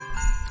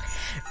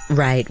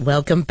Right,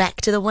 welcome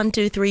back to the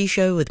 123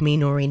 show with me,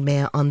 Noreen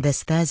Mayer, on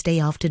this Thursday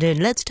afternoon.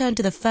 Let's turn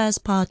to the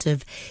first part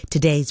of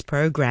today's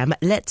program.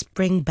 Let's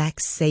bring back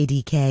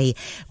Sadie Kay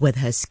with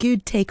her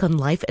skewed take on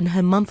life and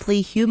her monthly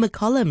humour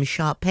column,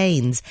 Sharp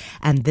Pains.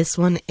 And this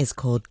one is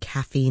called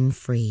Caffeine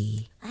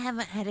Free. I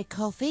haven't had a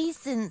coffee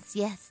since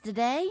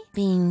yesterday.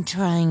 Been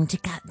trying to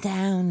cut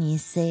down, you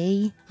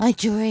see. I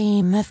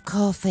dream of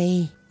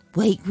coffee,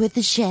 wake with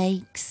the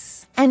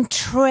shakes, and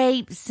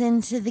traipse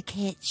into the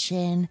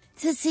kitchen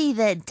to see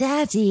that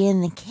Daddy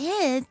and the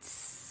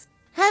kids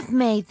have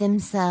made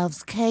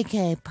themselves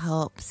Cocoa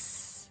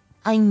Pops.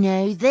 I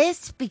know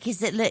this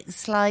because it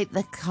looks like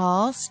the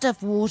cast of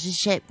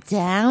Watership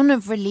Down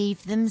have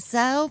relieved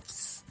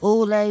themselves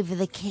all over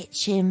the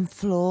kitchen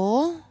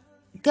floor.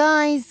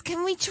 Guys,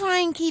 can we try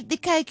and keep the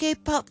Cocoa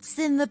Pops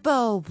in the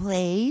bowl,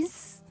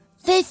 please?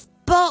 This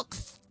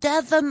box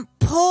doesn't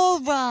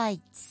pour right,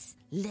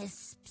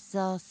 lisps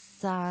our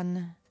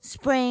son,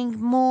 spraying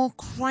more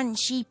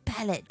crunchy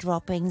pellet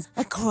droppings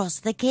across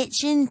the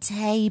kitchen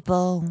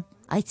table.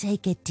 I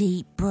take a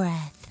deep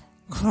breath,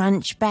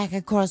 crunch back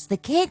across the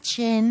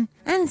kitchen,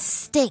 and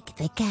stick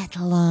the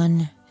kettle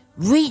on.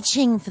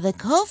 Reaching for the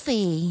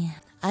coffee,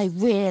 I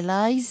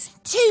realise,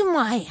 to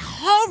my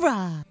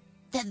horror,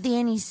 that the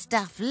only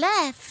stuff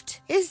left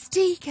is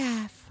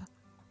decaf.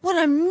 Well,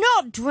 I'm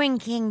not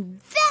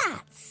drinking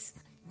that!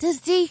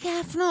 Does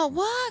decaf not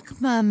work,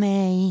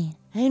 Mummy?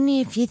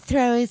 Only if you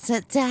throw it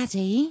at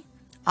Daddy.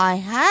 I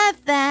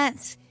have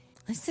that.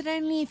 I said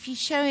only if you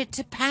show it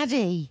to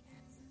Paddy.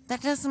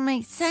 That doesn't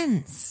make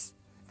sense.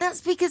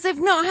 That's because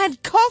I've not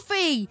had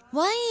coffee.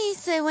 Why are you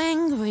so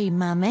angry,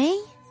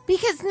 Mummy?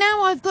 Because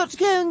now I've got to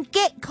go and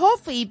get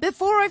coffee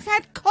before I've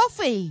had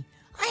coffee.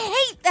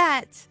 I hate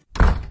that.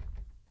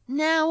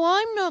 Now,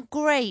 I'm not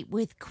great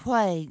with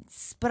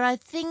quotes, but I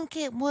think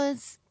it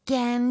was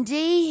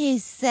Gandhi who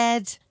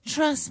said,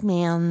 "Trust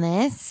me on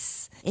this.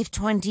 If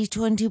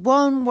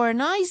 2021 were an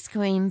ice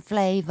cream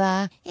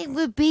flavour, it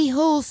would be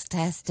horse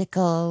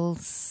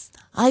testicles."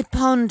 I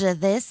ponder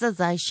this as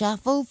I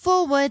shuffle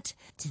forward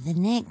to the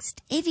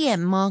next idiot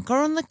marker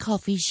on the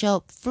coffee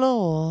shop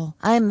floor.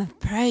 I'm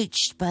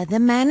approached by the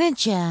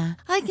manager.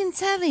 I can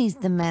tell he's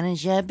the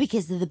manager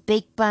because of the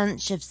big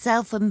bunch of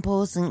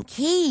self-important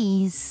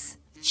keys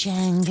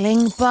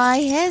jangling by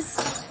his...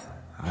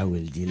 I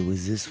will deal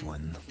with this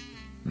one.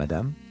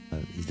 Madame,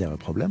 is there a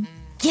problem?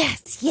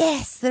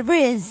 Yes, there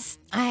is.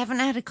 I haven't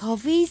had a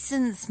coffee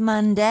since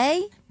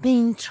Monday.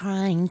 Been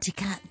trying to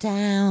cut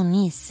down,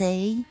 you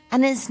see.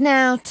 And it's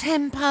now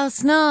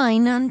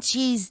 9:10 on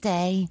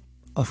Tuesday.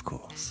 Of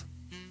course.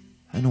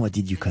 And what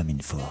did you come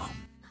in for?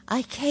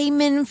 I came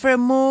in for a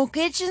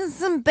mortgage and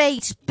some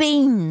baked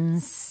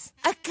beans.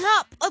 A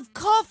cup of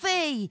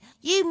coffee,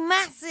 you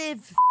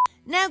massive...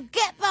 Now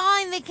get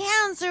behind the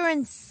counter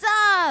and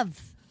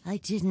serve. I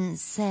didn't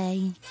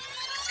say.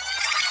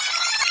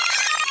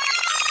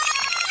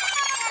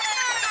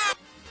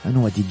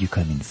 And what did you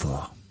come in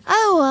for?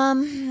 Oh,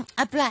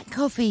 a black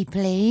coffee,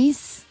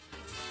 please.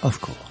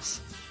 Of course.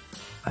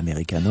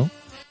 Americano?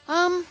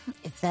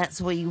 If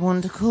that's what you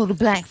want to call a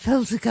black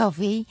filter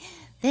coffee,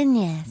 then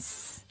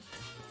yes.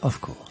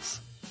 Of course.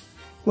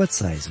 What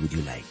size would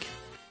you like?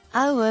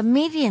 Oh, a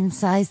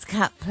medium-sized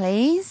cup,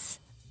 please.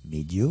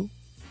 Medio?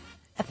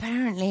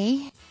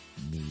 Apparently.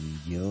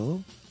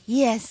 Medio?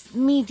 Yes,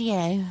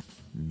 medio.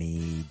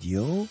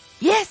 Medio?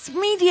 Yes,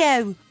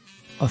 medio.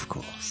 Of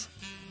course.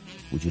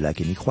 Would you like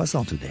any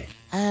croissant today?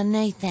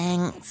 No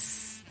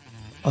thanks.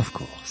 Of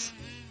course.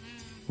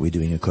 We're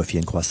doing a coffee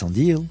and croissant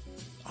deal.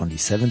 Only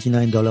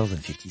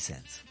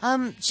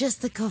 $79.50.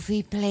 Just the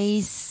coffee,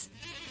 please.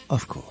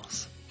 Of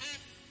course.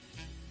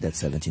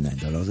 That's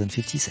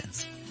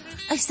 $79.50.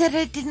 I said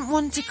I didn't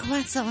want a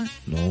croissant.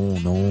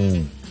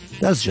 No.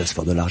 That's just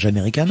for the large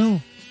Americano.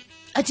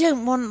 I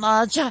don't want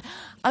large.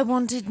 I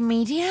wanted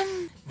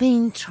medium.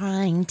 Been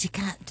trying to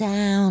cut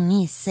down,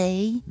 you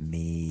see.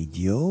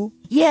 Medio?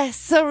 Yes,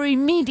 sorry,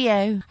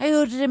 medio. I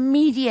ordered a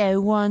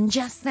medio one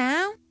just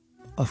now.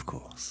 Of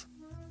course.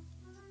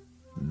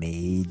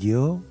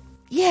 Medio?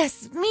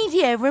 Yes,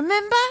 medio,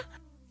 remember?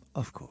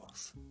 Of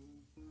course.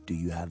 Do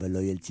you have a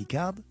loyalty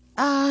card?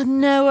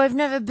 No, I've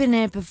never been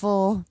here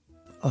before.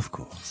 Of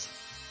course.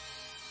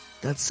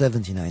 That's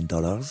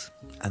 $79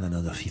 and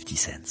another 50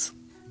 cents.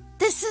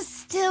 This is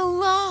still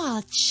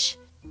large.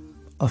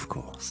 Of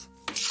course.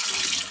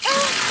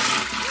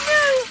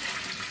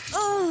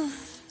 No!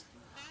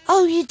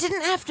 Oh, you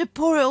didn't have to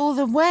pour it all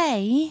the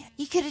way.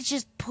 You could have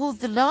just poured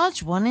the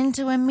large one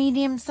into a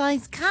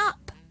medium-sized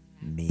cup.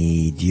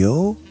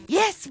 Medio?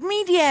 Yes,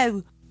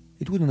 medio.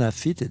 It wouldn't have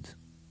fitted.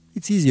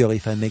 It's easier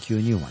if I make you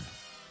a new one.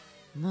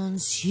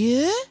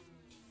 Monsieur?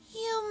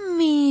 You're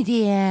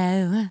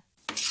medio.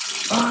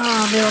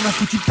 Ah, mais on a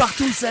foutu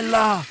partout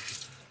celle-là.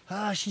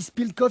 Ah, she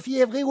spilled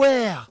coffee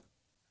everywhere.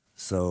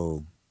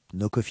 So,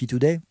 no coffee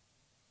today?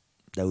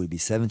 That will be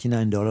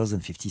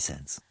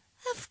 $79.50.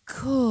 Of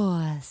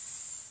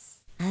course.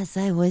 As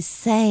I was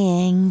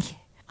saying,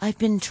 I've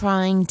been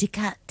trying to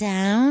cut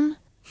down.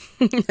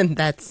 And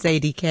that's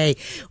Sadie K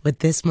with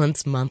this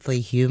month's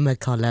monthly humor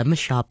column,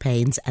 Sharp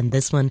Pains, and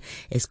this one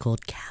is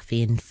called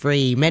Caffeine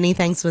Free. Many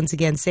thanks once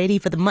again, Sadie,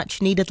 for the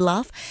much needed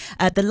laugh.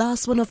 The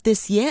last one of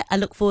this year. I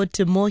look forward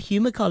to more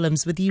humor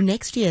columns with you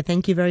next year.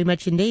 Thank you very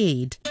much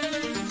indeed.